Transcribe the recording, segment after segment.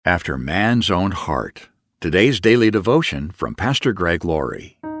After Man's Own Heart. Today's daily devotion from Pastor Greg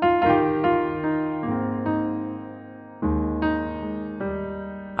Laurie.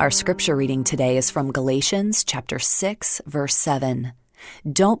 Our scripture reading today is from Galatians chapter 6, verse 7.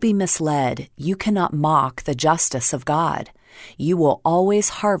 Don't be misled. You cannot mock the justice of God. You will always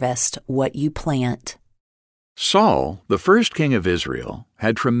harvest what you plant. Saul, the first king of Israel,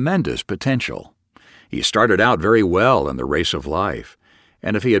 had tremendous potential. He started out very well in the race of life,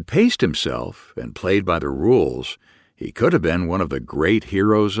 and if he had paced himself and played by the rules, he could have been one of the great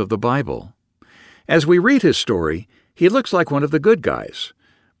heroes of the Bible. As we read his story, he looks like one of the good guys,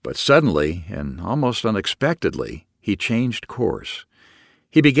 but suddenly, and almost unexpectedly, he changed course.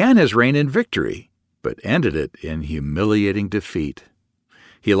 He began his reign in victory, but ended it in humiliating defeat.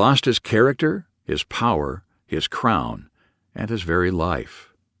 He lost his character, his power, his crown, and his very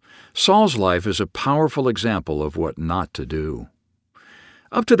life. Saul's life is a powerful example of what not to do.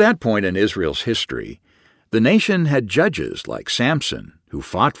 Up to that point in Israel's history, the nation had judges like Samson who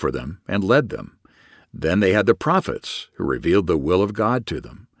fought for them and led them. Then they had the prophets who revealed the will of God to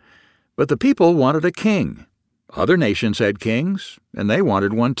them. But the people wanted a king. Other nations had kings, and they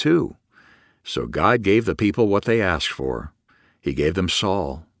wanted one too. So God gave the people what they asked for. He gave them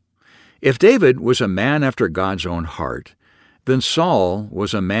Saul. If David was a man after God's own heart, then Saul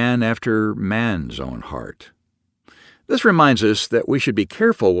was a man after man's own heart. This reminds us that we should be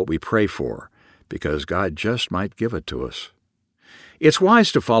careful what we pray for, because God just might give it to us. It's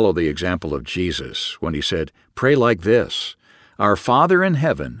wise to follow the example of Jesus when he said, "Pray like this, Our Father in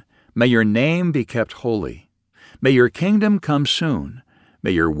heaven, may your name be kept holy. May your kingdom come soon.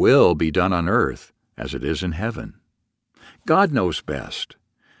 May your will be done on earth as it is in heaven." God knows best.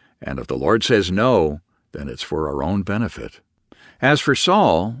 And if the Lord says no, then it's for our own benefit. As for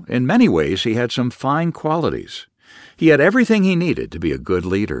Saul, in many ways he had some fine qualities. He had everything he needed to be a good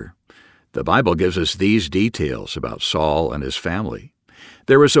leader. The Bible gives us these details about Saul and his family.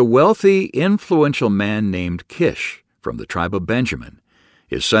 There was a wealthy, influential man named Kish from the tribe of Benjamin.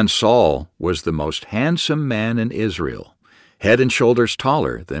 His son Saul was the most handsome man in Israel, head and shoulders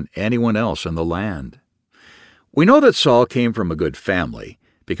taller than anyone else in the land. We know that Saul came from a good family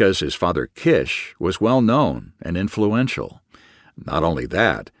because his father Kish was well known and influential. Not only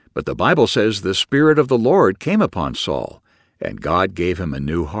that, but the Bible says the Spirit of the Lord came upon Saul, and God gave him a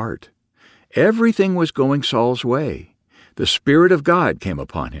new heart. Everything was going Saul's way. The Spirit of God came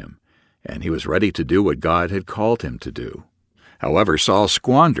upon him, and he was ready to do what God had called him to do. However, Saul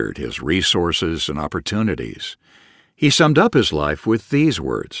squandered his resources and opportunities. He summed up his life with these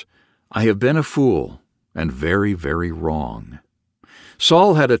words, "I have been a fool, and very, very wrong."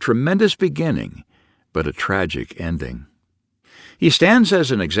 Saul had a tremendous beginning, but a tragic ending. He stands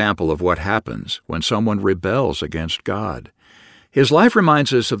as an example of what happens when someone rebels against God. His life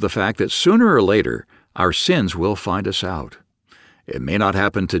reminds us of the fact that sooner or later our sins will find us out. It may not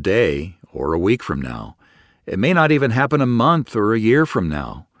happen today or a week from now. It may not even happen a month or a year from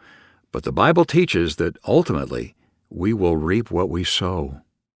now. But the Bible teaches that ultimately we will reap what we sow.